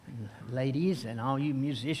ladies, and all you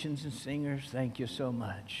musicians and singers, thank you so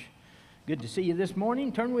much. Good to see you this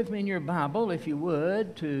morning. Turn with me in your Bible, if you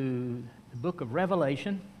would, to the book of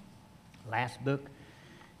Revelation, last book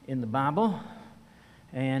in the Bible,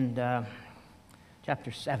 and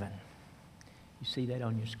chapter 7. You see that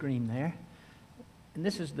on your screen there. And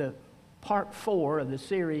this is the part 4 of the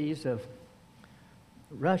series of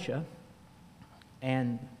Russia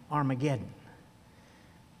and Armageddon.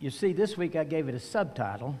 You see, this week I gave it a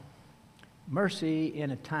subtitle, Mercy in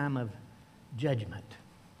a Time of Judgment.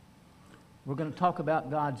 We're going to talk about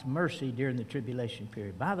God's mercy during the tribulation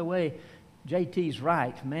period. By the way, JT's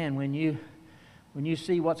right. Man, when you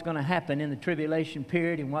see what's going to happen in the tribulation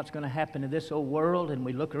period and what's going to happen to this old world, and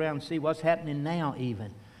we look around and see what's happening now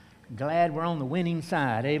even, glad we're on the winning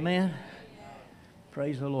side. Amen?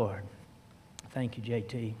 Praise the Lord. Thank you,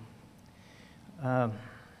 JT.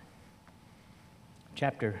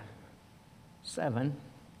 Chapter 7.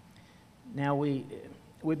 Now we've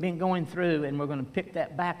been going through, and we're going to pick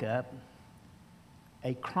that back up,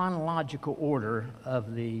 a chronological order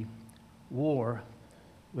of the war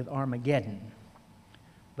with Armageddon.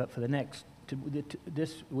 But for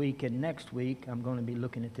this week and next week, I'm going to be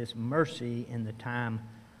looking at this mercy in the time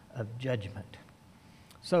of judgment.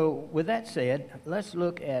 So with that said, let's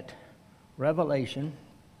look at Revelation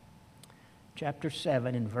chapter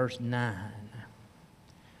 7 and verse 9.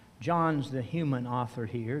 John's the human author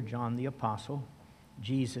here, John the Apostle.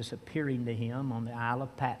 Jesus appearing to him on the Isle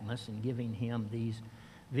of Patmos and giving him these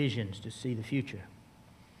visions to see the future.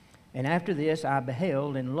 And after this I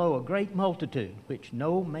beheld, and lo, a great multitude, which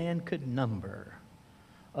no man could number,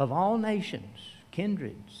 of all nations,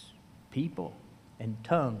 kindreds, people, and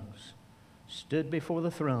tongues, stood before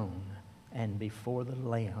the throne and before the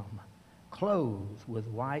Lamb, clothed with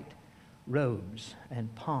white robes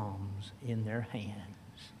and palms in their hands.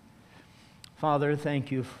 Father,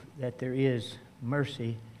 thank you that there is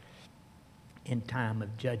mercy in time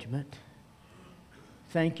of judgment.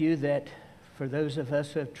 Thank you that for those of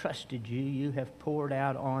us who have trusted you, you have poured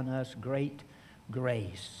out on us great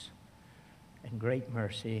grace and great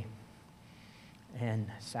mercy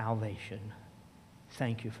and salvation.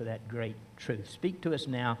 Thank you for that great truth. Speak to us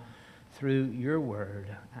now through your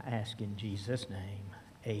word. I ask in Jesus' name.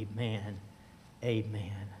 Amen.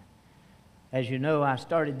 Amen. As you know, I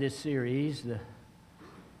started this series the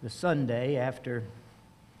Sunday after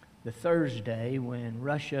the Thursday when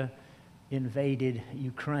Russia invaded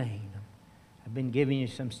Ukraine. I've been giving you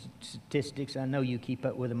some statistics. I know you keep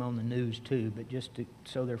up with them on the news too, but just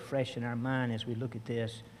so they're fresh in our mind as we look at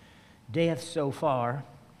this. Deaths so far,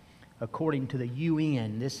 according to the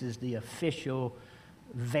UN, this is the official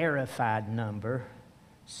verified number,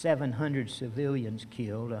 700 civilians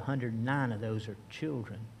killed, 109 of those are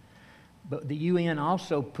children. But the UN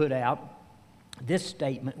also put out this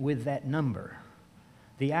statement with that number.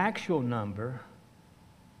 The actual number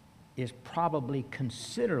is probably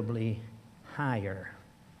considerably higher,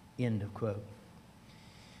 end of quote.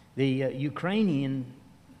 The Ukrainian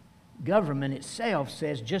government itself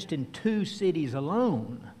says just in 2 cities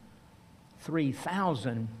alone,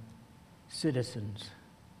 3,000 citizens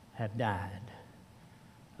have died.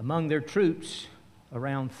 Among their troops,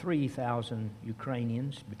 around 3,000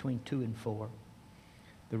 Ukrainians, between 2 and 4.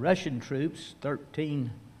 The Russian troops,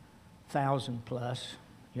 13,000 plus.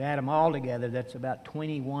 You add them all together, that's about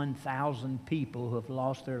 21,000 people who have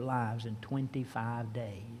lost their lives in 25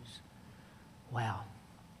 days. Wow,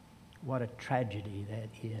 what a tragedy that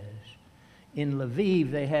is. In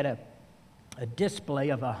Lviv, they had a display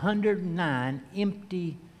of 109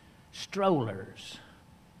 empty strollers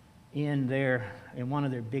in one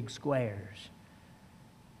of their big squares,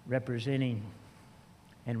 representing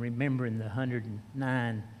and remembering the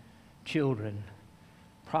 109 children,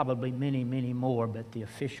 probably many, many more, but the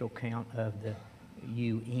official count of the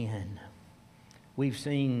UN. We've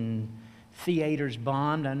seen theaters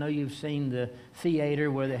bombed. I know you've seen the theater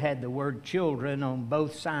where they had the word children on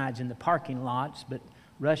both sides in the parking lots, but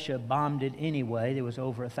Russia bombed it anyway. There was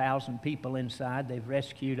over 1,000 people inside. They've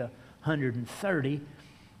rescued 130.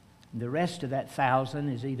 The rest of that 1,000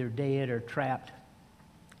 is either dead or trapped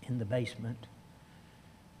in the basement.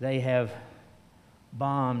 They have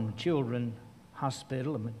bombed children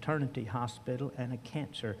hospital, a maternity hospital, and a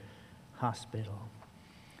cancer hospital.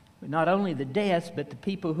 But not only the deaths, but the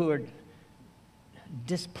people who are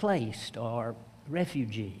displaced or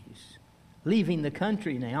refugees, leaving the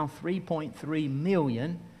country now, 3.3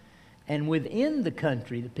 million, and within the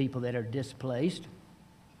country, the people that are displaced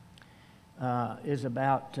is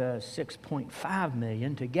about 6.5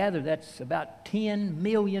 million. Together, that's about 10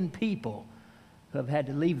 million people who have had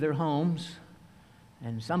to leave their homes,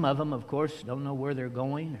 and some of them, of course, don't know where they're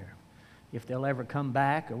going or if they'll ever come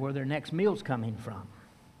back or where their next meal's coming from.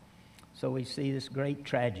 So we see this great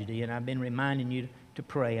tragedy, and I've been reminding you to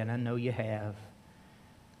pray, and I know you have.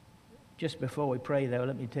 Just before we pray, though,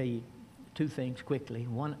 let me tell you two things quickly.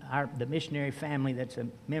 One, the missionary family that's a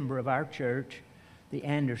member of our church, the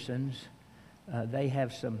Andersons, they're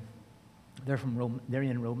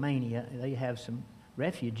in Romania. They have some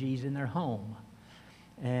refugees in their home.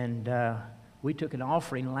 And we took an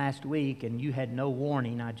offering last week, and you had no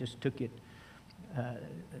warning. I just took it,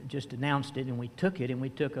 just announced it, and we took it, and we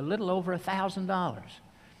took a little over $1,000.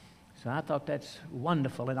 So I thought that's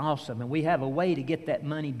wonderful and awesome. And we have a way to get that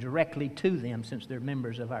money directly to them since they're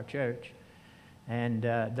members of our church. And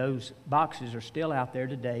those boxes are still out there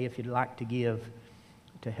today if you'd like to give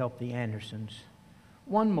to help the Andersons.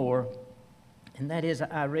 One more, and that is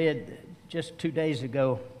I read just 2 days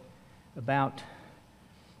ago about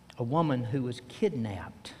a woman who was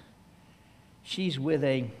kidnapped. She's with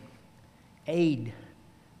a aid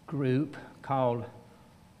group called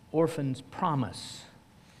Orphans Promise,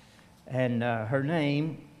 and her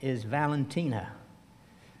name is Valentina.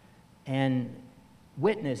 And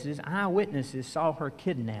eyewitnesses saw her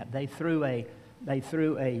kidnapped. They threw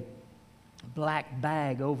a black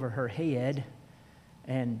bag over her head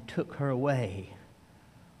and took her away.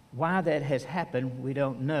 Why that has happened, we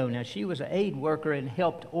don't know. Now, she was an aid worker and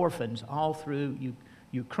helped orphans all through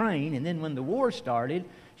Ukraine, and then when the war started,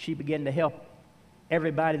 she began to help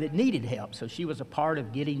everybody that needed help. So she was a part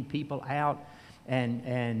of getting people out,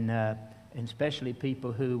 and especially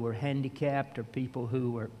people who were handicapped or people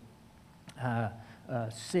who were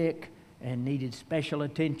sick and needed special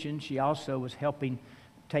attention. She also was helping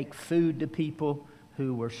take food to people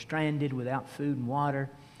who were stranded without food and water.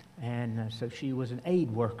 And so she was an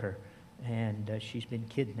aid worker, and she's been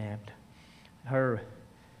kidnapped. Her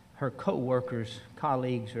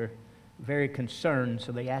colleagues are very concerned,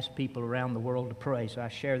 so they ask people around the world to pray. So I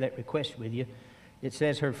share that request with you. It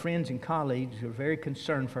says her friends and colleagues are very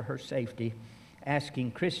concerned for her safety,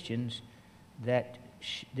 asking Christians that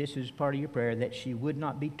this is part of your prayer, that she would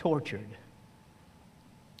not be tortured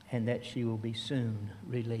and that she will be soon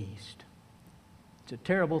released. It's a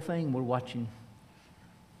terrible thing we're watching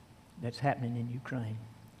that's happening in Ukraine.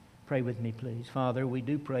 Pray with me, please. Father, we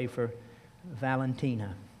do pray for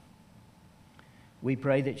Valentina. We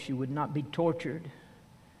pray that she would not be tortured,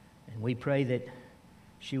 and we pray that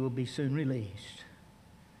she will be soon released.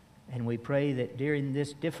 And we pray that during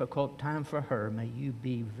this difficult time for her, may you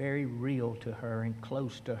be very real to her and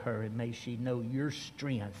close to her, and may she know your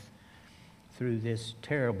strength through this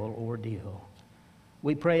terrible ordeal.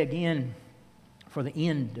 We pray again for the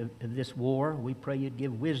end of this war. We pray you'd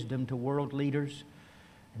give wisdom to world leaders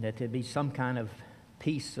and that there be some kind of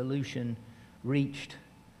peace solution reached,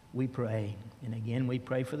 we pray. And again, we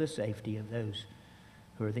pray for the safety of those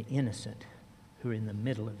who are the innocent, who are in the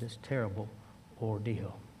middle of this terrible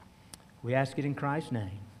ordeal. We ask it in Christ's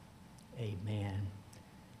name. Amen.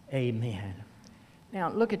 Amen. Now,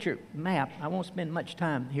 look at your map. I won't spend much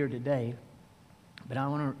time here today, but I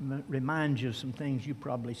want to remind you of some things you've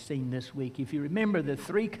probably seen this week. If you remember the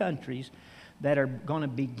 3 countries that are going to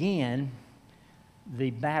begin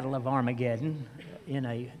the Battle of Armageddon in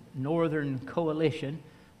a northern coalition,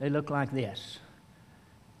 they look like this: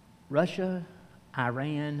 Russia,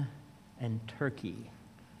 Iran, and Turkey.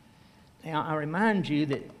 Now, I remind you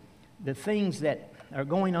that the things that are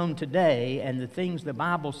going on today and the things the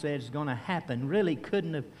Bible says is going to happen really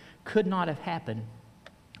could not have happened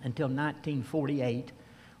until 1948,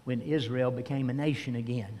 when Israel became a nation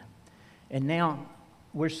again. And now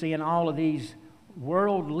we're seeing all of these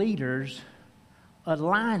world leaders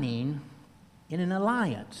aligning in an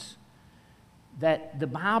alliance that the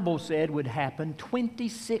Bible said would happen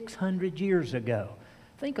 2,600 years ago.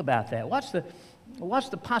 Think about that. What's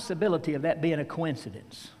the possibility of that being a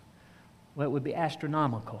coincidence? Well, it would be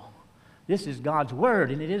astronomical. This is God's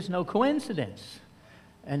Word, and it is no coincidence.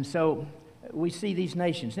 And so we see these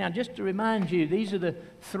nations. Now, just to remind you, these are the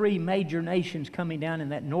 3 major nations coming down in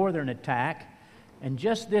that northern attack. And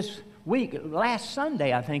just this week, last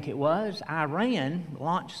Sunday, I think it was, Iran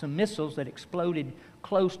launched some missiles that exploded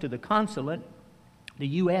close to the consulate, the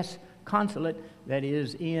U.S. consulate that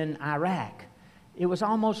is in Iraq. It was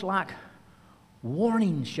almost like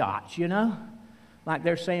warning shots, you know? Like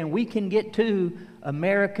they're saying, we can get to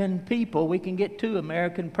American people, we can get to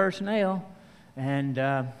American personnel,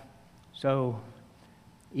 and so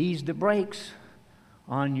ease the brakes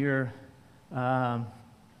on your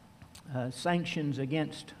sanctions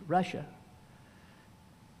against Russia.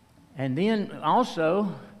 And then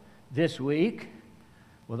also this week,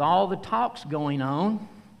 with all the talks going on,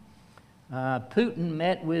 Putin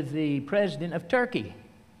met with the president of Turkey.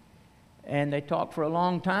 And they talked for a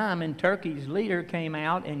long time, and Turkey's leader came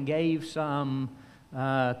out and gave some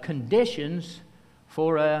conditions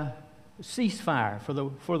for a ceasefire,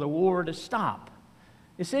 for the war to stop.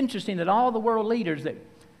 It's interesting that all the world leaders that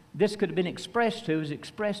this could have been expressed to is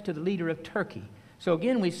expressed to the leader of Turkey. So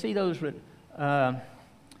again, we see those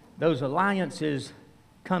alliances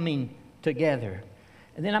coming together.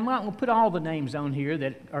 And then I'm not going to put all the names on here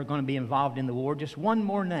that are going to be involved in the war. Just one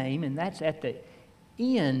more name, and that's at the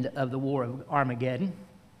end of the War of Armageddon,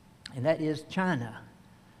 and that is China,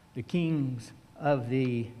 the kings of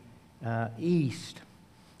the East.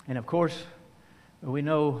 And of course, we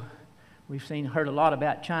know we've heard a lot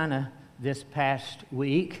about China this past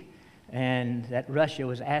week, and that Russia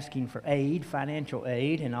was asking for aid, financial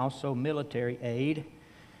aid, and also military aid.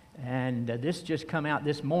 And this just come out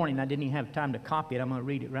this morning. I didn't even have time to copy it. I'm going to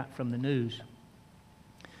read it right from the news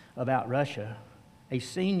about Russia. A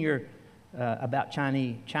senior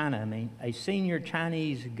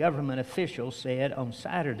Chinese government official said on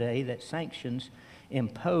Saturday that sanctions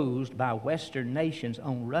imposed by Western nations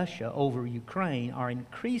on Russia over Ukraine are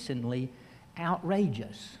increasingly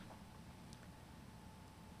outrageous.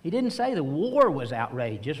 He didn't say the war was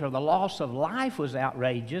outrageous or the loss of life was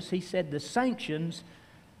outrageous. He said the sanctions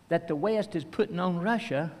that the West is putting on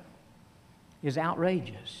Russia is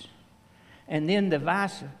outrageous. And then the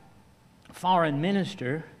vice foreign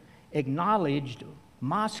minister acknowledged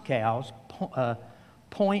Moscow's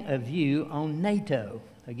point of view on NATO.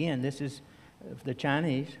 Again, this is the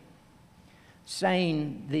Chinese,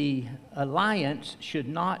 saying the alliance should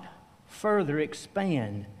not further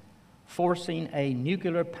expand, forcing a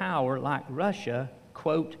nuclear power like Russia,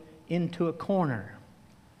 quote, into a corner.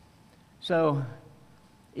 So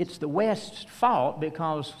it's the West's fault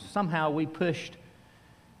because somehow we pushed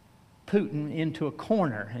Putin into a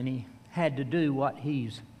corner and he had to do what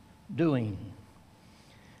he's doing.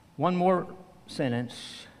 One more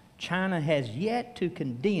sentence. China has yet to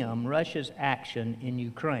condemn Russia's action in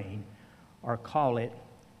Ukraine or call it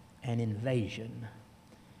an invasion.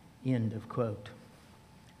 End of quote.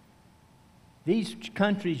 These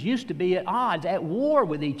countries used to be at odds, at war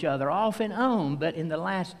with each other, off and on, but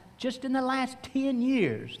just in the last 10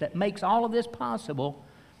 years, that makes all of this possible,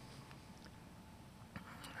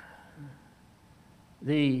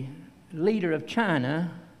 the leader of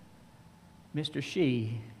China, Mr.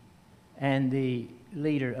 Xi, and the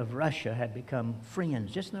leader of Russia have become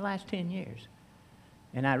friends just in the last 10 years.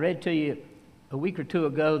 And I read to you a week or two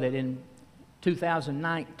ago that in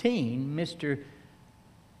 2019, Mr.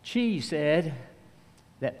 Xi said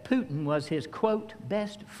that Putin was his, quote,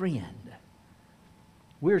 best friend.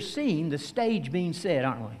 We're seeing the stage being set,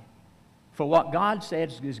 aren't we? For what God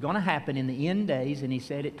said is going to happen in the end days, and He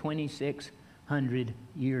said it 2,600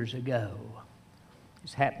 years ago.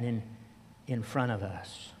 It's happening in front of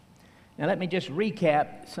us. Now let me just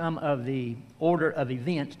recap some of the order of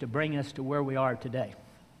events to bring us to where we are today.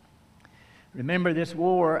 Remember, this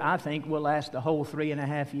war, I think, will last the whole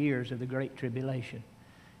 3.5 years of the Great Tribulation.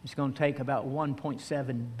 It's going to take about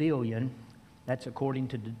 1.7 billion. That's according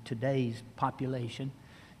to today's population.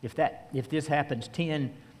 If this happens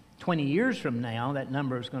 10, 20 years from now, that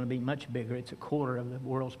number is going to be much bigger. It's a quarter of the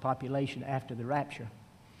world's population after the rapture.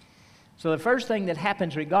 So the first thing that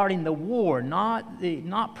happens regarding the war,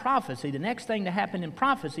 not prophecy, the next thing to happen in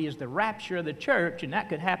prophecy is the rapture of the church, and that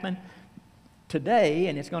could happen today,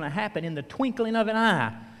 and it's going to happen in the twinkling of an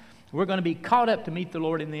eye. We're going to be caught up to meet the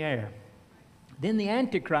Lord in the air. Then the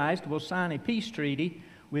Antichrist will sign a peace treaty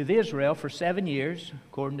with Israel for 7 years,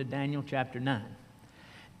 according to Daniel chapter 9.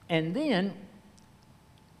 And then,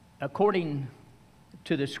 according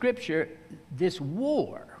to the Scripture, this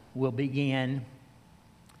war will begin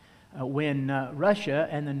when Russia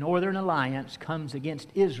and the Northern Alliance comes against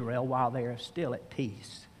Israel while they are still at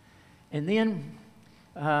peace. And then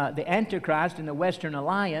the Antichrist and the Western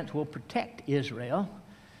Alliance will protect Israel.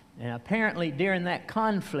 And apparently during that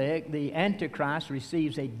conflict, the Antichrist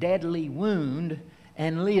receives a deadly wound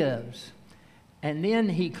and lives. And then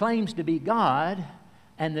he claims to be God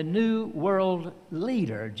and the new world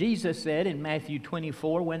leader. Jesus said in Matthew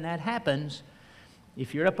 24, when that happens,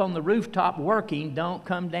 if you're up on the rooftop working, don't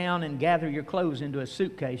come down and gather your clothes into a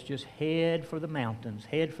suitcase. Just head for the mountains,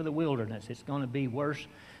 head for the wilderness. It's going to be worse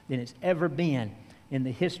than it's ever been in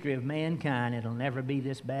the history of mankind. It'll never be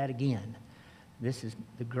this bad again. This is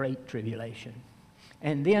the Great Tribulation.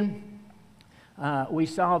 And then we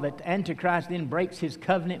saw that Antichrist then breaks his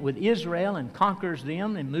covenant with Israel and conquers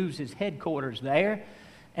them and moves his headquarters there.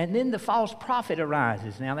 And then the false prophet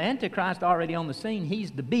arises. Now, the Antichrist already on the scene.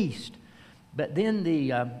 He's the beast. But then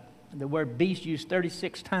the word beast used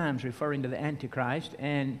 36 times referring to the Antichrist.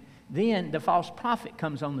 And Then the false prophet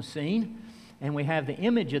comes on the scene, and we have the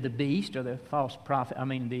image of the beast, or the false prophet,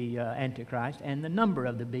 the Antichrist, and the number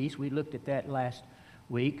of the beast. We looked at that last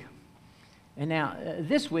week. And now,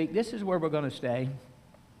 this week, this is where we're going to stay.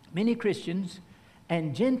 Many Christians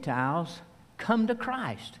and Gentiles come to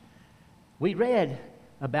Christ. We read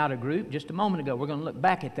about a group just a moment ago. We're going to look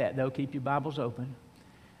back at that, though. Keep your Bibles open.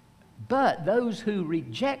 But those who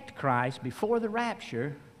reject Christ before the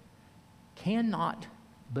rapture cannot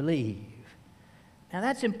believe. Now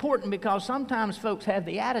that's important because sometimes folks have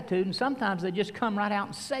the attitude, and sometimes they just come right out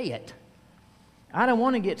and say it. I don't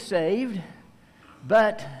want to get saved,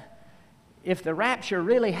 but if the rapture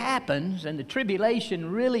really happens and the tribulation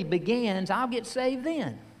really begins, I'll get saved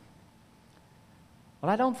then. Well,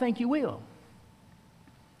 I don't think you will.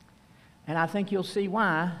 And I think you'll see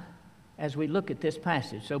why as we look at this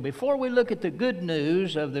passage. So before we look at the good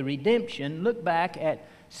news of the redemption, look back at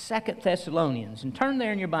 2 Thessalonians. And turn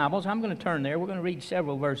there in your Bibles. I'm going to turn there. We're going to read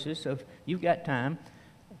several verses, so if you've got time.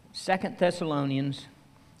 2 Thessalonians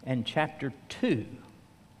and chapter 2.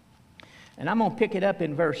 And I'm going to pick it up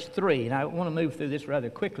in verse 3. And I want to move through this rather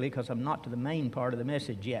quickly because I'm not to the main part of the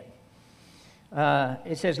message yet.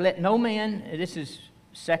 It says, let no man, this is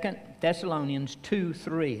 2 Thessalonians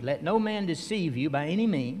 2:3. Let no man deceive you by any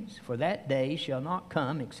means, for that day shall not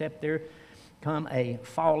come except there come a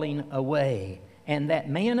falling away. And that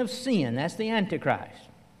man of sin, that's the Antichrist,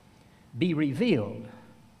 be revealed,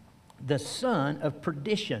 the son of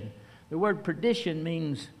perdition. The word perdition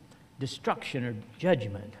means destruction or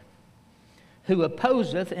judgment. Who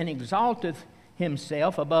opposeth and exalteth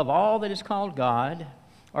himself above all that is called God,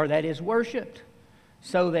 or that is worshipped,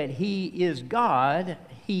 so that he is God,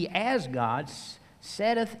 he as God,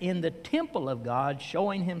 setteth in the temple of God,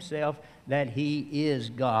 showing himself that he is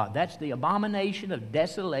God. That's the abomination of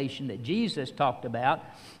desolation that Jesus talked about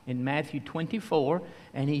in Matthew 24.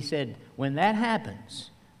 And he said, when that happens,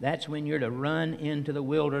 that's when you're to run into the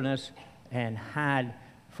wilderness and hide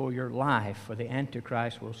for your life, for the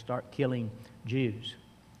Antichrist will start killing Jews,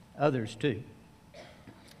 others too.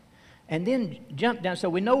 And then jump down. So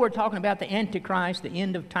we know we're talking about the Antichrist, the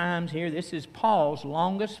end of times here. This is Paul's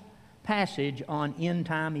longest passage on end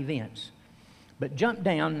time events. But jump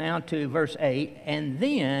down now to verse 8. And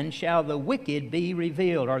then shall the wicked be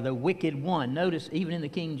revealed, or the wicked one. Notice even in the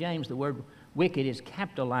King James the word wicked is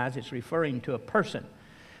capitalized. It's referring to a person.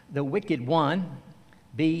 The wicked one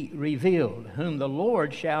be revealed, whom the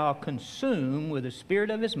Lord shall consume with the spirit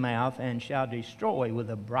of his mouth, and shall destroy with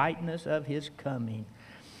the brightness of his coming.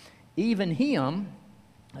 Even him,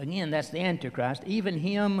 again, that's the Antichrist, even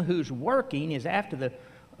him whose working is after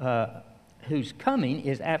the, whose coming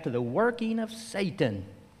is after the working of Satan,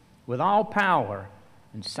 with all power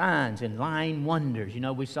and signs and lying wonders. You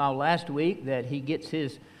know, we saw last week that he gets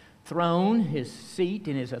his throne, his seat,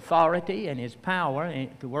 and his authority and his power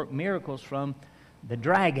to work miracles from the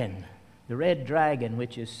dragon, the red dragon,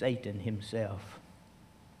 which is Satan himself.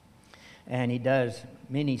 And he does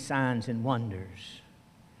many signs and wonders.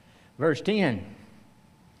 Verse 10,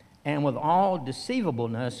 and with all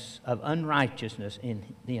deceivableness of unrighteousness in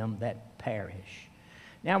them that perish.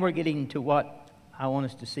 Now we're getting to what I want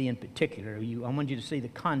us to see in particular. I want you to see the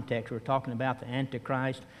context. We're talking about the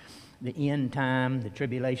Antichrist, the end time, the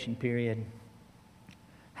tribulation period.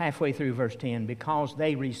 Halfway through verse 10, because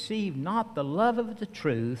they received not the love of the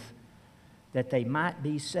truth, that they might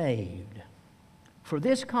be saved. For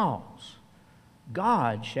this cause,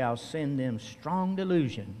 God shall send them strong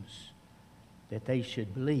delusions, that they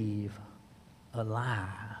should believe a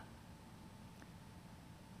lie.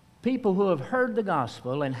 People who have heard the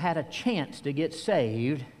gospel and had a chance to get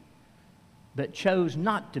saved, but chose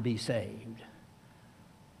not to be saved.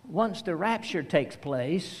 Once the rapture takes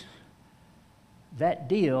place, that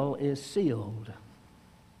deal is sealed.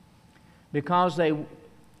 Because they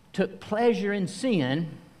took pleasure in sin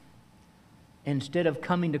instead of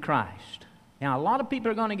coming to Christ. Now, a lot of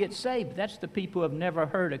people are going to get saved, but that's the people who have never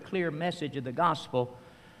heard a clear message of the gospel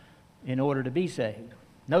in order to be saved.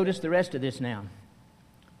 Notice the rest of this now.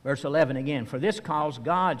 Verse 11 again, for this cause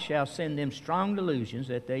God shall send them strong delusions,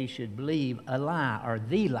 that they should believe a lie, or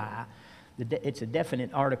the lie. It's a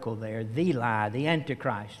definite article there, the lie, the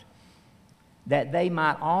Antichrist. That they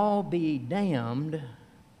might all be damned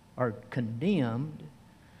or condemned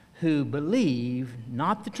who believe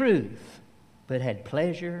not the truth, but had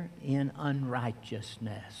pleasure in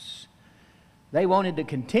unrighteousness. They wanted to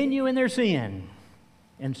continue in their sin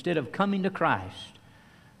instead of coming to Christ.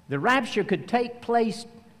 The rapture could take place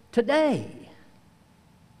today.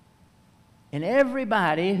 And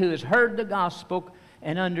everybody who has heard the gospel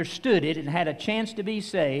and understood it and had a chance to be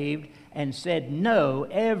saved and said no,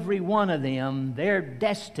 every one of them, their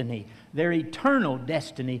destiny, their eternal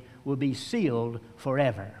destiny will be sealed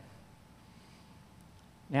forever.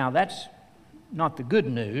 Now, that's not the good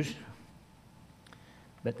news,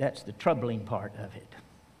 but that's the troubling part of it.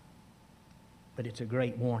 But it's a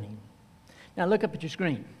great warning. Now, look up at your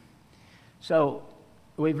screen. So,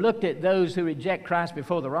 we've looked at those who reject Christ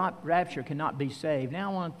before the rapture cannot be saved.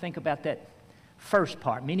 Now, I want to think about that first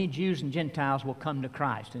part. Many Jews and Gentiles will come to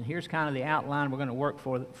Christ. And here's kind of the outline we're going to work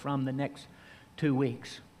from the next 2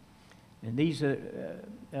 weeks. And these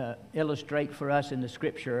illustrate for us in the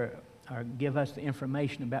Scripture or give us the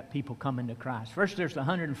information about people coming to Christ. First, there's the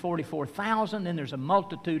 144,000. Then there's a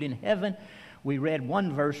multitude in heaven. We read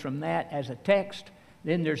one verse from that as a text.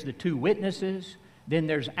 Then there's the 2 witnesses. Then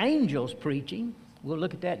there's angels preaching. We'll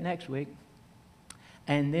look at that next week.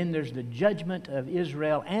 And then there's the judgment of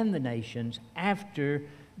Israel and the nations after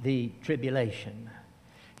the tribulation.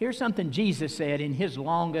 Here's something Jesus said in his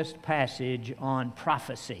longest passage on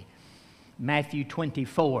prophecy. Matthew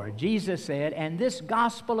 24. Jesus said, "And this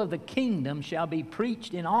gospel of the kingdom shall be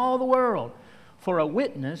preached in all the world for a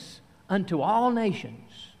witness unto all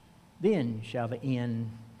nations. Then shall the end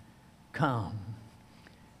come."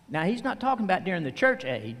 Now, he's not talking about during the church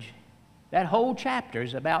age. That whole chapter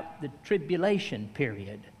is about the tribulation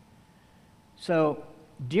period. So,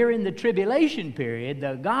 during the tribulation period,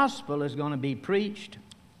 the gospel is going to be preached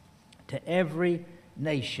to every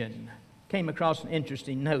nation. Came across an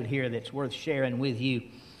interesting note here that's worth sharing with you.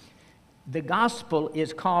 The gospel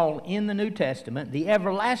is called in the New Testament the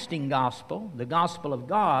everlasting gospel, the gospel of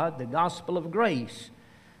God, the gospel of grace,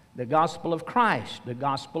 the gospel of Christ, the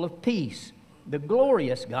gospel of peace, the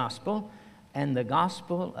glorious gospel, and the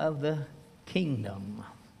gospel of the kingdom.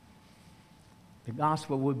 The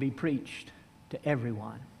gospel will be preached to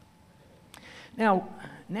everyone. Now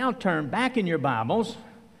turn back in your Bibles.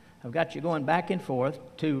 I've got you going back and forth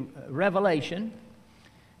to Revelation,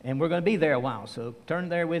 and we're going to be there a while. So turn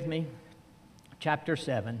there with me, chapter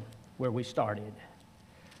 7, where we started.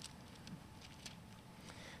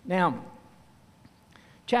 Now,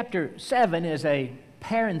 chapter 7 is a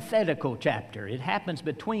parenthetical chapter. It happens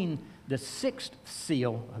between the 6th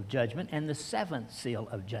seal of judgment and the 7th seal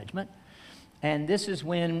of judgment. And this is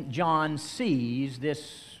when John sees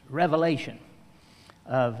this revelation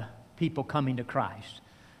of people coming to Christ.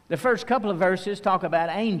 The first couple of verses talk about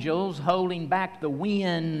angels holding back the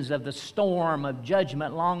winds of the storm of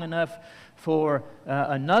judgment long enough for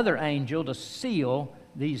another angel to seal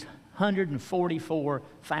these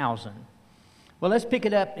 144,000. Well, let's pick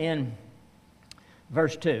it up in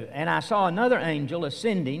verse 2. "And I saw another angel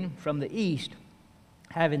ascending from the east,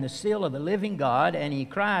 having the seal of the living God, and he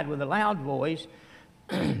cried with a loud voice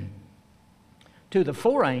to the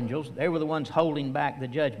 4 angels," they were the ones holding back the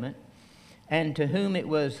judgment, "and to whom it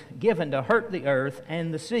was given to hurt the earth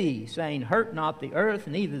and the sea, saying, Hurt not the earth,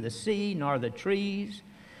 neither the sea, nor the trees,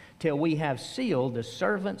 till we have sealed the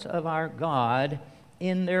servants of our God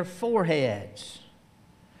in their foreheads.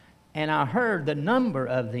 And I heard the number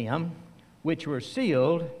of them which were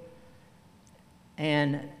sealed,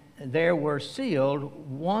 and there were sealed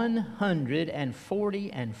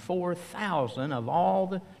 144,000 of all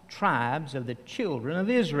the tribes of the children of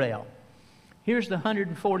Israel." Here's the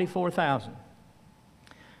 144,000.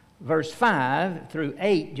 Verse 5 through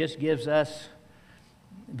 8 just gives us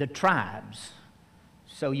the tribes,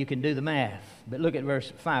 so you can do the math. But look at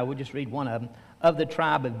verse 5. We'll just read one of them. "Of the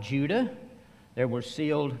tribe of Judah, there were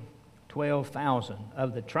sealed 12,000.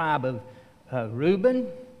 Of the tribe of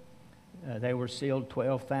Reuben, they were sealed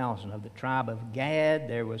 12,000. Of the tribe of Gad,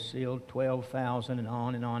 there was sealed 12,000, and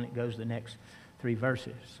on it goes the next 3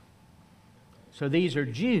 verses. So these are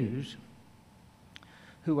Jews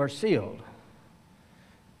who are sealed.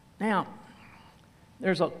 Now,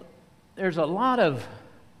 there's a lot of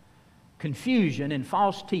confusion and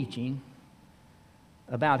false teaching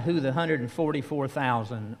about who the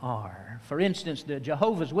 144,000 are. For instance, the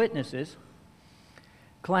Jehovah's Witnesses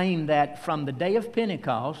claim that from the day of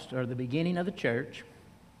Pentecost, or the beginning of the church,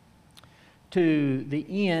 to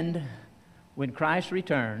the end when Christ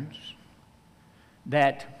returns,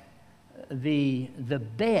 that the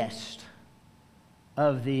best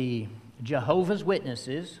of the Jehovah's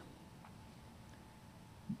Witnesses,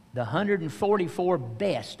 the 144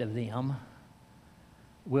 best of them,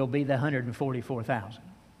 will be the 144,000.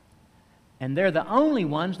 And they're the only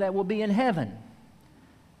ones that will be in heaven.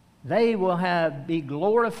 They will be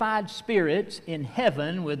glorified spirits in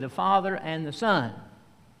heaven with the Father and the Son.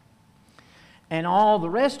 And all the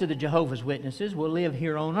rest of the Jehovah's Witnesses will live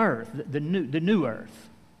here on earth, the new earth.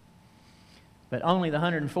 But only the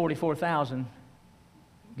 144,000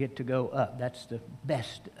 get to go up. That's the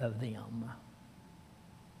best of them.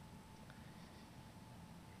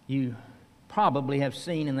 You probably have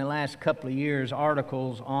seen in the last couple of years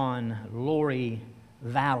articles on Lori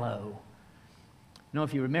Vallow. I don't know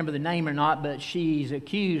if you remember the name or not, but she's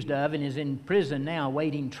accused of and is in prison now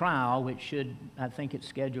awaiting trial, which should, I think it's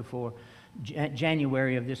scheduled for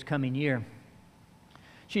January of this coming year.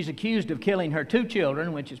 She's accused of killing her 2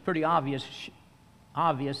 children, which is pretty obvious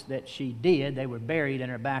that she did. They were buried in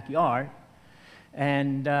her backyard.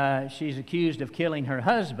 And she's accused of killing her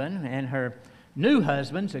husband, and her new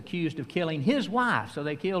husband's accused of killing his wife. So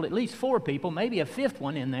they killed at least 4 people, maybe a 5th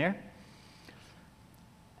one in there.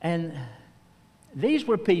 And these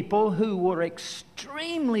were people who were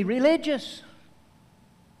extremely religious.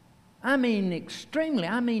 I mean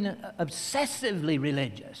obsessively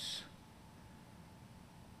religious.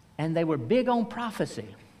 And they were big on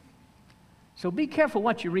prophecy. So be careful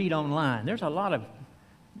what you read online. There's a lot of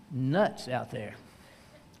nuts out there.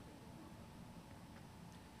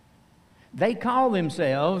 They call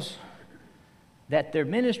themselves that their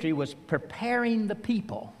ministry was preparing the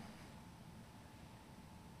people.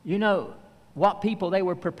 You know what people they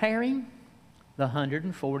were preparing? The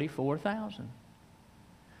 144,000.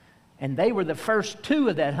 And they were the first 2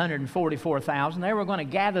 of that 144,000. They were going to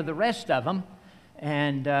gather the rest of them.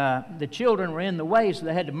 And the children were in the way, so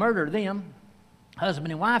they had to murder them.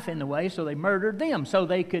 Husband and wife in the way, so they murdered them so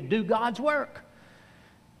they could do God's work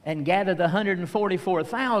and gather the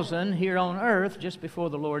 144,000 here on earth just before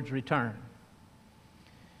the Lord's return.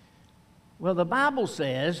 Well, the Bible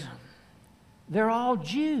says they're all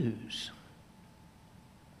Jews.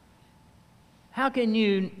 How can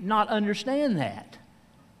you not understand that?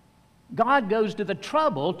 God goes to the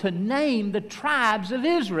trouble to name the tribes of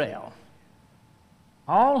Israel.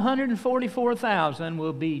 All 144,000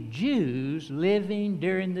 will be Jews living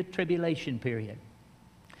during the tribulation period.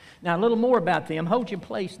 Now, a little more about them. Hold your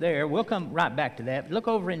place there. We'll come right back to that. Look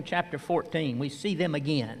over in chapter 14. We see them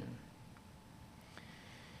again.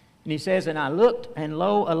 And he says, "And I looked, and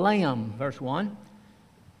lo, a lamb," verse 1,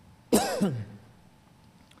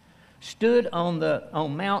 "stood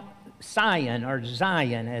on Mount Sion," or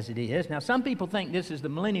Zion as it is. Now, some people think this is the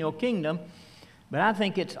millennial kingdom, but I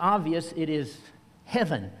think it's obvious it is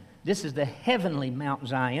heaven. This is the heavenly Mount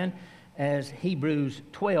Zion, as Hebrews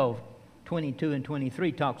 12, 22 and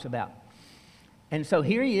 23 talks about. And so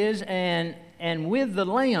here he is, and with the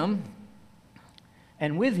Lamb,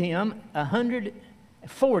 and with him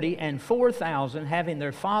 144,000 having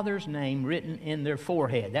their father's name written in their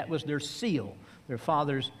forehead. That was their seal, their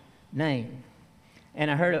father's name. And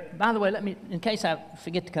I heard, by the way, let me, in case I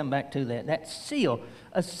forget to come back to that seal.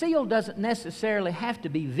 A seal doesn't necessarily have to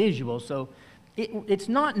be visual, so it's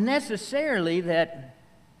not necessarily that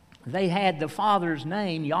they had the Father's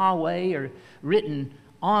name, Yahweh, or written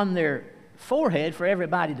on their forehead for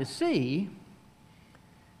everybody to see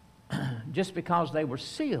just because they were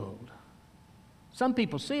sealed. Some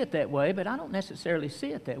people see it that way, but I don't necessarily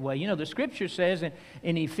see it that way. You know, the Scripture says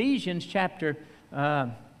in Ephesians chapter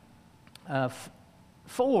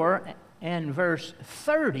 4 and verse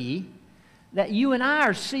 30 that you and I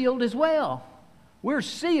are sealed as well. We're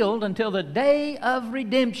sealed until the day of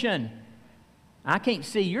redemption. I can't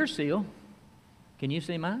see your seal. Can you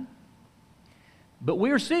see mine? But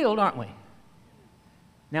we're sealed, aren't we?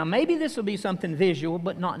 Now, maybe this will be something visual,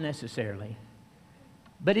 but not necessarily.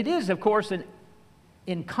 But it is, of course,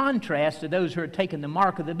 in contrast to those who are taking the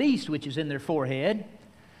mark of the beast, which is in their forehead.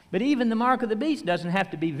 But even the mark of the beast doesn't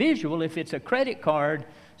have to be visual if it's a credit card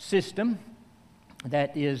system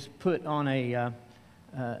that is put on a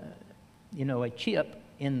chip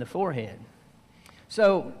in the forehead.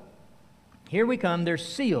 So here we come. They're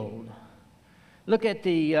sealed. Look at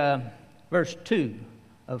the verse 2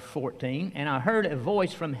 of 14. "And I heard a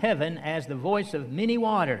voice from heaven as the voice of many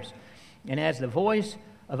waters, and as the voice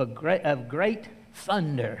of great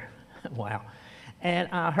thunder." Wow. "And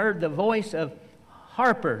I heard the voice of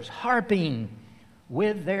harpers harping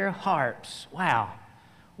with their harps." Wow.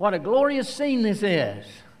 What a glorious scene this is.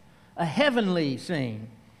 A heavenly scene.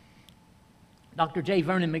 Dr. J.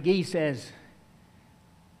 Vernon McGee says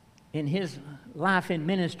in his life in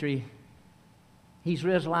ministry, he's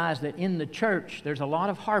realized that in the church there's a lot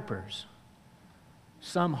of harpers.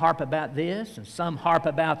 Some harp about this and some harp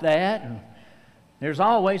about that. And there's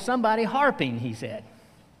always somebody harping, he said.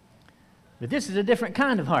 But this is a different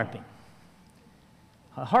kind of harping.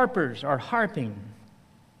 Harpers are harping.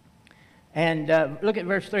 And look at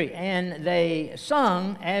verse 3. "And they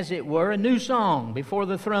sung, as it were, a new song before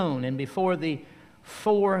the throne and before the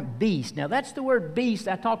 4 beasts." Now that's the word beast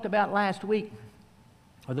I talked about last week,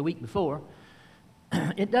 or the week before.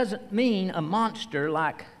 it doesn't mean a monster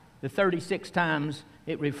like the 36 times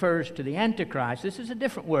it refers to the Antichrist. This is a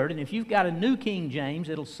different word, and if you've got a New King James,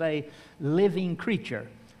 it'll say living creature,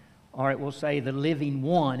 or it will say the living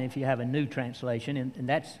one if you have a new translation, and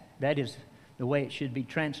that is the way it should be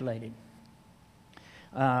translated.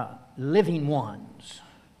 Living ones.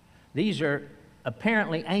 These are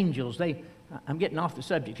apparently angels. I'm getting off the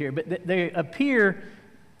subject here, but they appear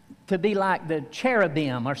to be like the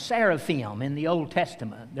cherubim or seraphim in the Old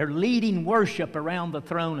Testament. They're leading worship around the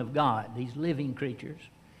throne of God, these living creatures.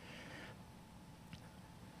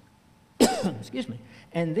 Excuse me.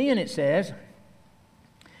 And then it says,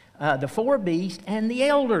 the four beasts and the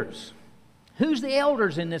elders. Who's the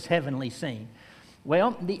elders in this heavenly scene?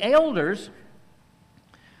 Well, the elders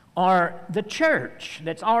are the church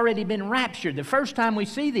that's already been raptured. The first time we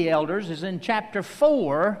see the elders is in chapter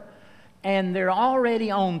 4, and they're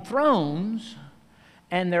already on thrones,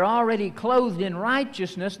 and they're already clothed in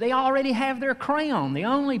righteousness. They already have their crown. The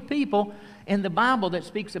only people in the Bible that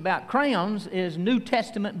speaks about crowns is New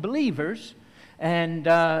Testament believers. And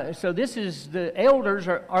so this is, the elders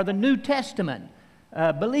are the New Testament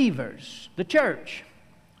believers, the church.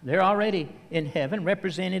 They're already in heaven,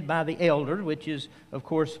 represented by the elder, which is, of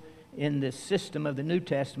course, in the system of the New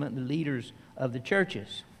Testament, the leaders of the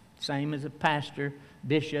churches. Same as a pastor,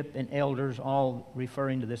 bishop, and elders, all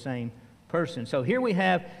referring to the same person. So here we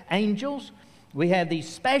have angels. We have these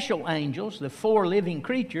special angels, the four living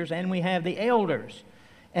creatures, and we have the elders.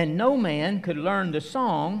 And no man could learn the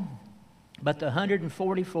song but the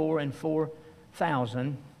 144 and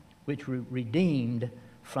 4,000 which were redeemed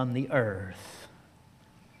from the earth.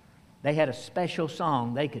 They had a special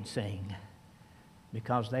song they could sing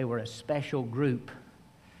because they were a special group,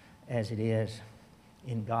 as it is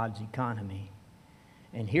in God's economy.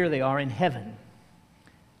 And here they are in heaven.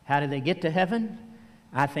 How did they get to heaven?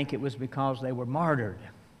 I think it was because they were martyred.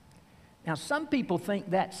 Now, some people think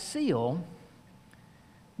that seal,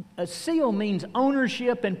 a seal means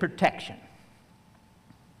ownership and protection.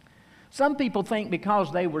 Some people think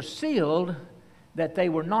because they were sealed that they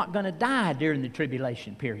were not going to die during the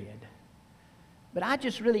tribulation period. But I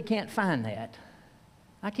just really can't find that.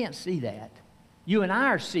 I can't see that. You and I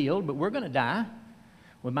are sealed, but we're going to die.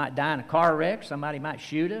 We might die in a car wreck. Somebody might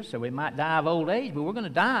shoot us, or we might die of old age, but we're going to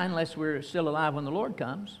die unless we're still alive when the Lord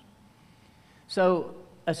comes. So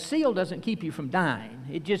a seal doesn't keep you from dying.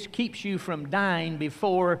 It just keeps you from dying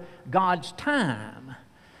before God's time.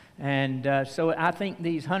 And so I think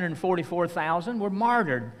these 144,000 were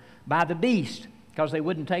martyred by the beast because they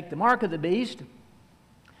wouldn't take the mark of the beast.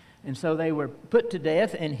 And so they were put to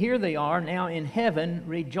death, and here they are now in heaven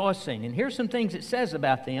rejoicing. And here's some things it says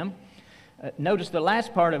about them. Notice the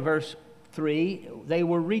last part of verse 3. They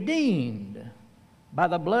were redeemed by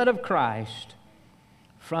the blood of Christ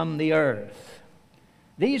from the earth.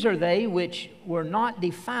 These are they which were not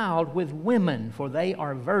defiled with women, for they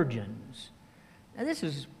are virgins. Now this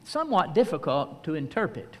is somewhat difficult to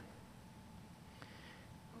interpret.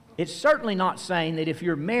 It's certainly not saying that if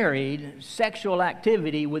you're married, sexual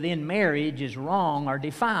activity within marriage is wrong or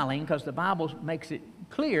defiling, because the Bible makes it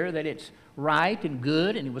clear that it's right and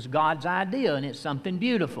good, and it was God's idea, and it's something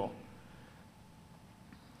beautiful.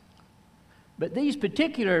 But these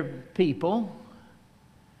particular people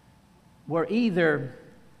were either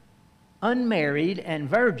unmarried and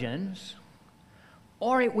virgins,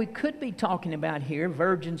 or we could be talking about here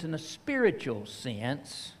virgins in a spiritual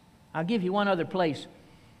sense. I'll give you one other place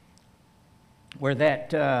where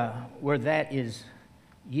that is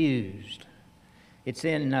used. It's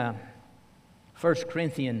in 1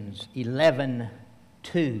 Corinthians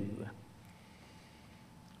 11:2,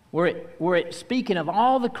 where it's speaking of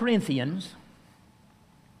all the Corinthians,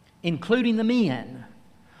 including the men.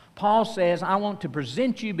 Paul says, I want to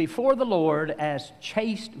present you before the Lord as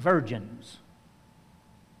chaste virgins.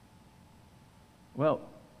 Well,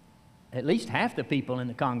 at least half the people in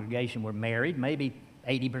the congregation were married. Maybe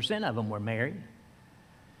 80% of them were married.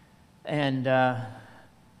 And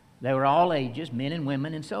they were all ages, men and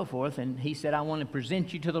women and so forth. And he said, I want to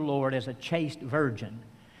present you to the Lord as a chaste virgin.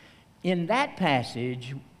 In that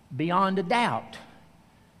passage, beyond a doubt,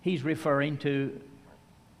 he's referring to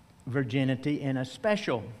virginity in a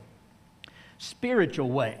special spiritual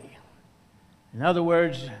way. In other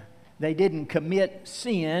words, they didn't commit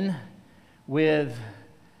sin with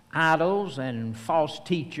idols and false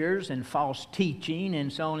teachers and false teaching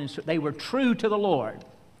and so on and so. They were true to the Lord.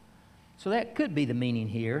 So that could be the meaning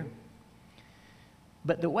here.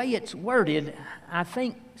 But the way it's worded, I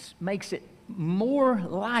think, makes it more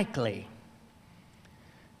likely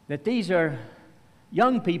that these are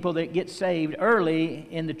young people that get saved early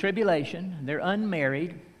in the tribulation. They're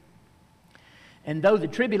unmarried. And though the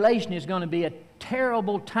tribulation is going to be a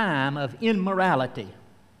terrible time of immorality,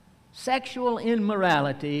 sexual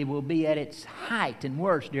immorality will be at its height and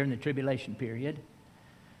worst during the tribulation period.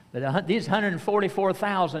 But these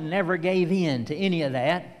 144,000 never gave in to any of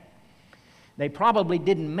that. They probably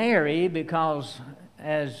didn't marry because,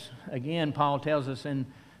 as again Paul tells us in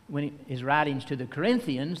his writings to the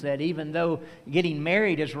Corinthians, that even though getting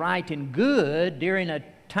married is right and good during a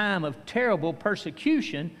time of terrible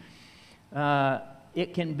persecution,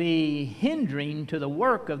 it can be hindering to the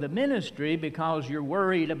work of the ministry because you're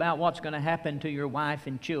worried about what's going to happen to your wife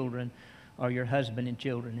and children or your husband and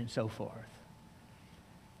children and so forth.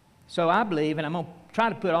 So I believe, and I'm going to try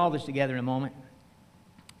to put all this together in a moment,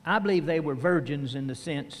 I believe they were virgins in the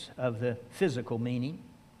sense of the physical meaning.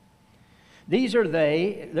 These are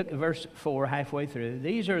they, look at verse 4 halfway through,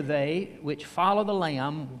 these are they which follow the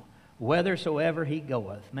Lamb whithersoever he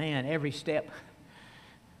goeth. Man, every step.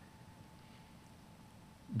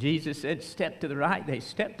 Jesus said, step to the right, they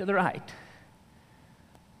stepped to the right.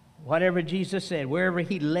 Whatever Jesus said, wherever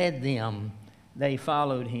he led them, they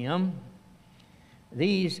followed him.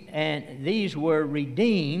 These were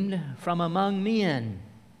redeemed from among men.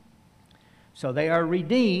 So they are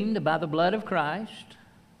redeemed by the blood of Christ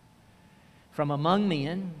from among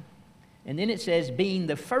men. And then it says, being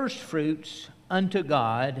the firstfruits unto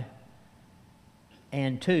God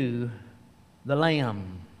and to the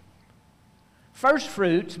Lamb. First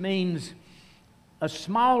fruits means a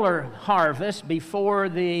smaller harvest before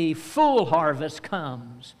the full harvest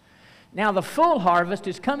comes. Now the full harvest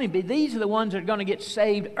is coming, but these are the ones that are going to get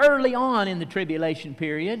saved early on in the tribulation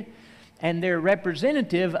period, and they're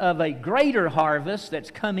representative of a greater harvest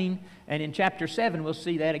that's coming, and in chapter 7 we'll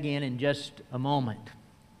see that again in just a moment.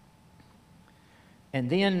 And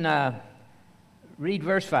then read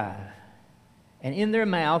verse 5. And in their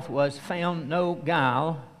mouth was found no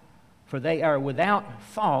guile, for they are without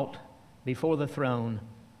fault before the throne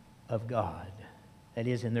of God. That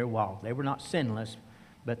is, in their walk. They were not sinless,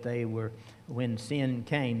 but they were, when sin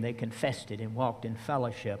came, they confessed it and walked in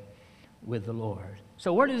fellowship with the Lord.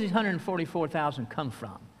 So where does these 144,000 come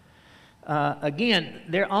from? Again,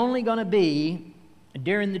 they're only going to be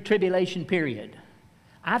during the tribulation period.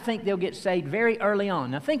 I think they'll get saved very early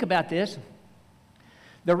on. Now think about this.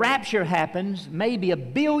 The rapture happens, maybe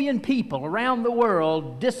 1 billion people around the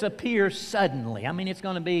world disappear suddenly. I mean, it's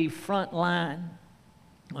going to be front line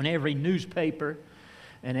on every newspaper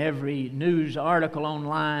and every news article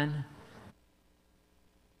online.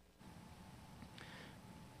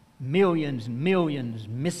 Millions and millions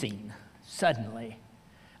missing suddenly.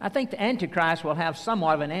 I think the Antichrist will have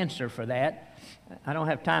somewhat of an answer for that. I don't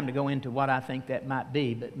have time to go into what I think that might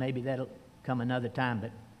be, but maybe that'll come another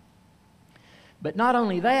time. But not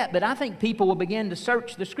only that, but I think people will begin to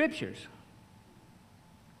search the Scriptures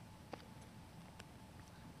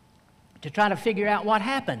to try to figure out what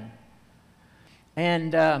happened.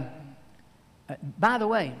 And by the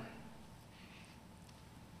way,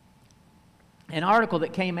 an article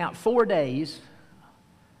that came out 4 days,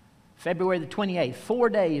 February the 28th, 4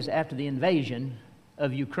 days after the invasion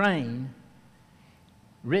of Ukraine,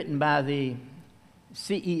 written by the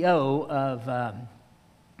CEO of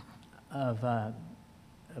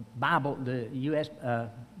Bible, the U.S.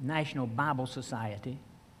 National Bible Society,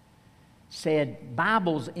 said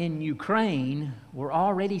Bibles in Ukraine were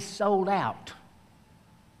already sold out.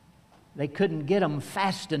 They couldn't get them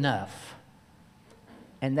fast enough.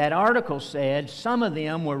 And that article said some of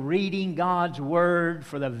them were reading God's Word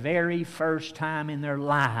for the very first time in their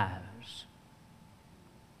lives.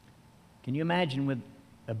 Can you imagine, with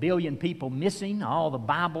 1 billion people missing, all the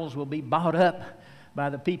Bibles will be bought up by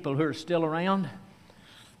the people who are still around?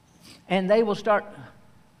 And they will start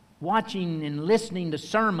watching and listening to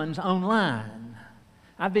sermons online.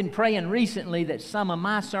 I've been praying recently that some of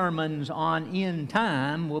my sermons on end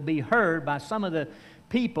time will be heard by some of the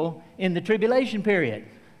people in the tribulation period,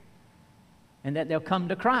 and that they'll come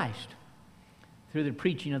to Christ through the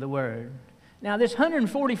preaching of the Word. Now, this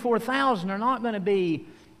 144,000 are not going to be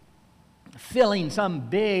filling some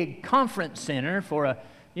big conference center for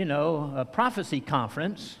a prophecy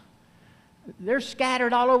conference. They're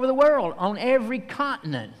scattered all over the world, on every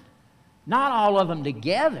continent. Not all of them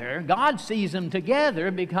together. God sees them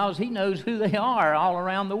together because He knows who they are all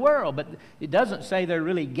around the world. But it doesn't say they're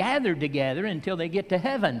really gathered together until they get to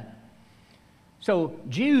heaven. So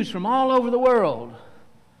Jews from all over the world,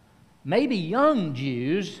 maybe young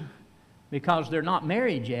Jews because they're not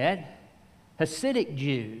married yet, Hasidic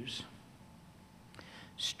Jews,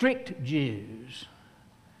 strict Jews,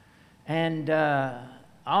 and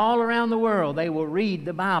all around the world, they will read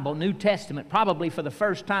the Bible, New Testament, probably for the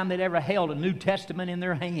first time they'd ever held a New Testament in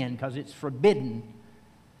their hand, because it's forbidden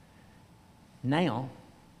now.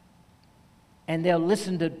 And they'll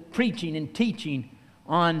listen to preaching and teaching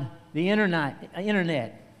on the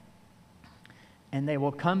internet. And they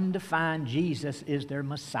will come to find Jesus is their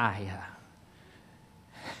Messiah.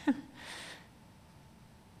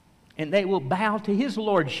 And they will bow to His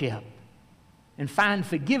lordship and find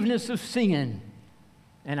forgiveness of sin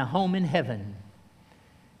and a home in heaven.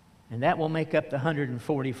 And that will make up the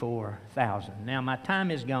 144,000. Now, my time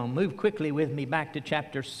is gone. Move quickly with me back to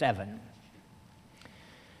chapter 7.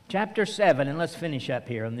 Chapter 7, and let's finish up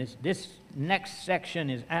here. And this next section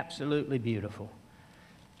is absolutely beautiful.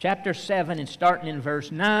 Chapter 7, and starting in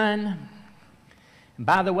verse 9. And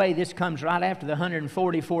by the way, this comes right after the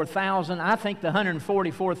 144,000. I think the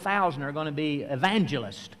 144,000 are going to be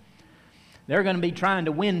evangelists. They're going to be trying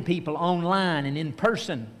to win people online and in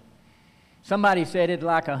person. Somebody said it's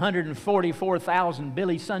like 144,000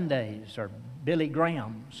 Billy Sundays or Billy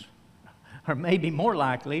Grahams. Or maybe more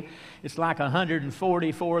likely, it's like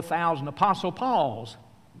 144,000 Apostle Pauls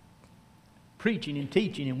preaching and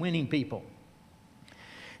teaching and winning people.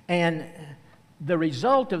 And the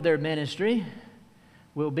result of their ministry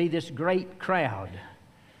will be this great crowd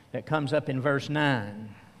that comes up in verse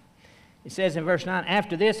 9. It says in verse 9,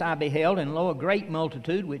 after this I beheld, and lo, a great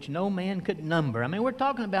multitude which no man could number. I mean, we're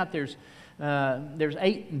talking about there's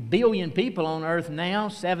 8 billion people on earth now,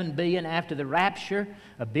 7 billion after the rapture.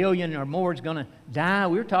 1 billion or more is going to die.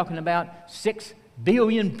 We're talking about 6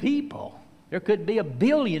 billion people. There could be 1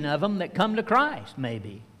 billion of them that come to Christ,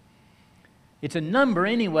 maybe. It's a number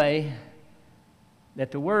anyway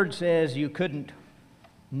that the Word says you couldn't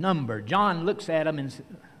number. John looks at them and says,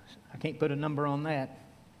 I can't put a number on that.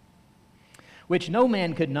 Which no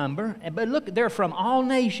man could number. But look, they're from all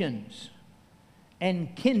nations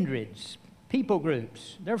and kindreds, people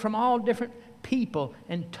groups. They're from all different people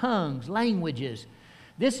and tongues, languages.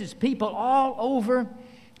 This is people all over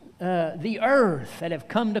the earth that have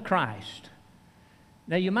come to Christ.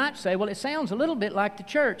 Now you might say, well, it sounds a little bit like the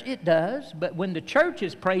church. It does, but when the church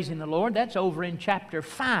is praising the Lord, that's over in chapter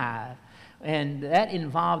 5. And that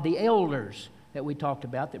involved the elders that we talked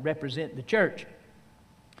about that represent the church.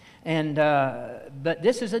 And but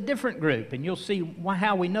this is a different group, and you'll see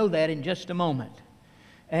how we know that in just a moment.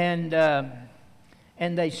 And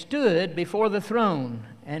they stood before the throne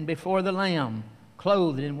and before the Lamb,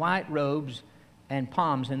 clothed in white robes and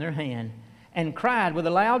palms in their hand, and cried with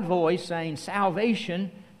a loud voice, saying,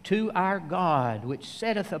 Salvation to our God, which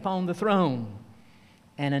sitteth upon the throne,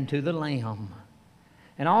 and unto the Lamb.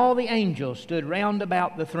 And all the angels stood round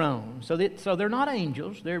about the throne. So they're not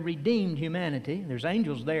angels, they're redeemed humanity. There's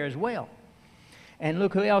angels there as well. And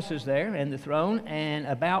look who else is there in the throne, and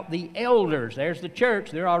about the elders. There's the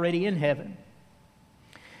church, they're already in heaven.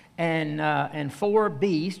 And 4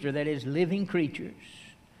 beasts, or that is living creatures,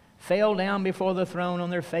 fell down before the throne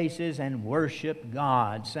on their faces and worshiped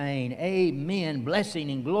God, saying, Amen,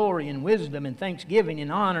 blessing and glory and wisdom and thanksgiving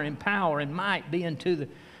and honor and power and might be unto the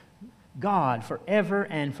God forever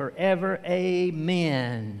and forever.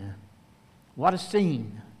 Amen. What a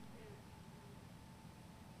scene.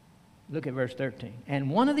 Look at verse 13.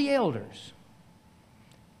 And one of the elders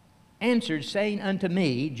answered, saying unto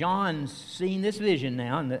me, John's seen this vision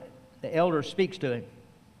now, and the elder speaks to him,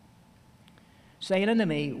 saying unto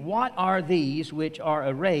me, What are these which are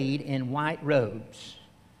arrayed in white robes?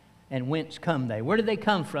 And whence come they? Where did they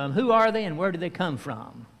come from? Who are they, and where did they come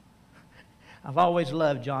from? I've always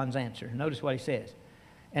loved John's answer. Notice what he says.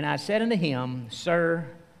 And I said unto him, Sir,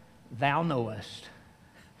 thou knowest.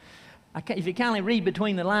 If you kindly read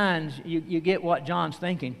between the lines, you get what John's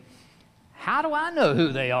thinking. How do I know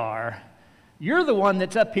who they are? You're the one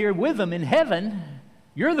that's up here with them in heaven.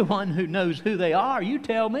 You're the one who knows who they are. You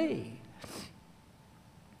tell me.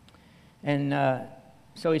 And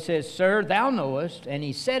so he says, Sir, thou knowest. And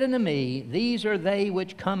he said unto me, These are they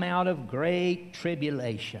which come out of great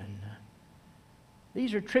tribulation.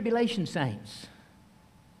 These are tribulation saints,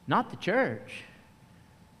 not the church.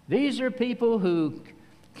 These are people who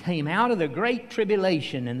came out of the great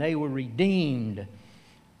tribulation and they were redeemed.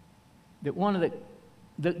 That one of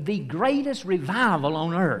the greatest revival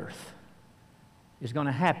on earth is going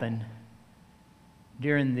to happen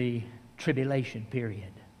during the tribulation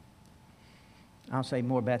period. I'll say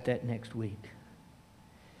more about that next week.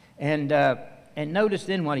 And notice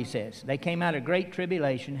then what he says. They came out of great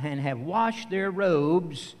tribulation and have washed their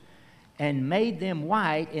robes and made them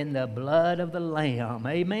white in the blood of the Lamb.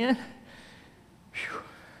 Amen? Whew.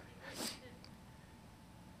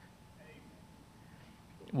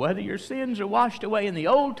 Whether your sins are washed away in the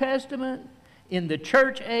Old Testament, in the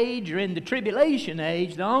church age or in the tribulation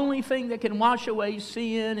age, the only thing that can wash away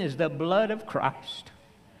sin is the blood of Christ.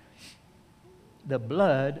 The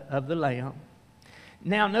blood of the Lamb.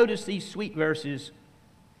 Now notice these sweet verses.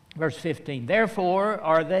 Verse 15, therefore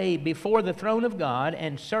are they before the throne of God,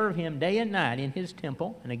 and serve Him day and night in His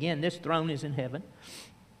temple. And again, this throne is in heaven,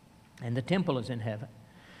 and the temple is in heaven.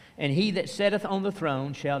 And He that sitteth on the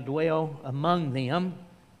throne shall dwell among them,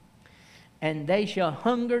 and they shall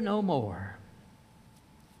hunger no more.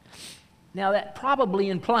 Now that probably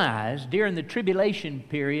implies during the tribulation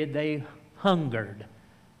period they hungered.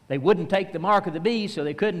 They wouldn't take the mark of the beast, so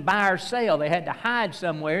they couldn't buy or sell. They had to hide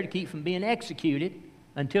somewhere to keep from being executed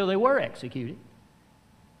until they were executed.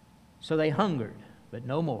 So they hungered, but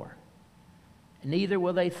no more. Neither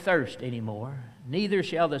will they thirst anymore. Neither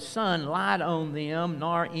shall the sun light on them,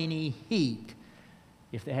 nor any heat.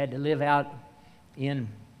 If they had to live out in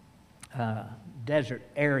a desert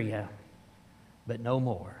area, but no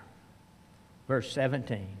more. Verse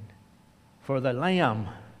 17, for the Lamb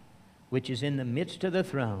which is in the midst of the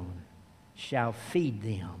throne shall feed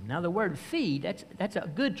them. Now the word feed, that's a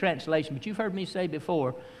good translation, but you've heard me say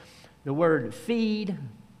before, the word feed,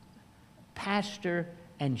 pastor,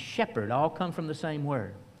 and shepherd all come from the same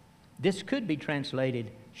word. This could be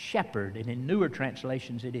translated shepherd, and in newer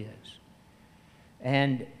translations it is.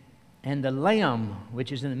 And the Lamb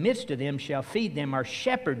which is in the midst of them shall feed them, or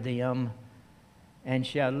shepherd them, and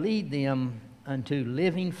shall lead them unto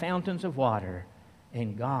living fountains of water,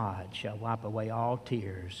 and God shall wipe away all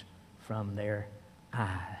tears from their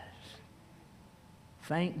eyes.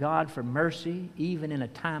 Thank God for mercy, even in a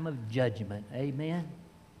time of judgment. Amen.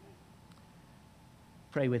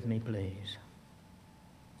 Pray with me, please.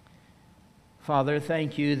 Father,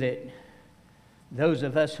 thank you that those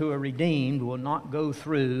of us who are redeemed will not go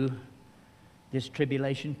through this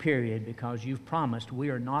tribulation period, because you've promised we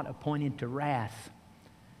are not appointed to wrath.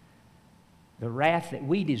 The wrath that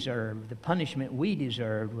we deserved, the punishment we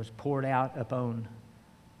deserved, was poured out upon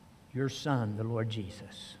your Son, the Lord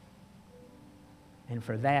Jesus. And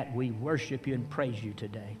for that, we worship you and praise you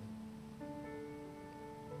today.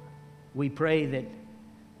 We pray that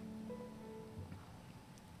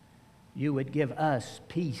you would give us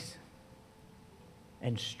peace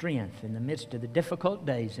and strength in the midst of the difficult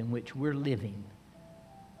days in which we're living,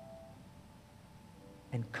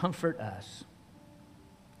 and comfort us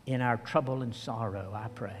in our trouble and sorrow, I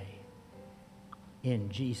pray. In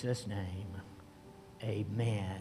Jesus' name, amen.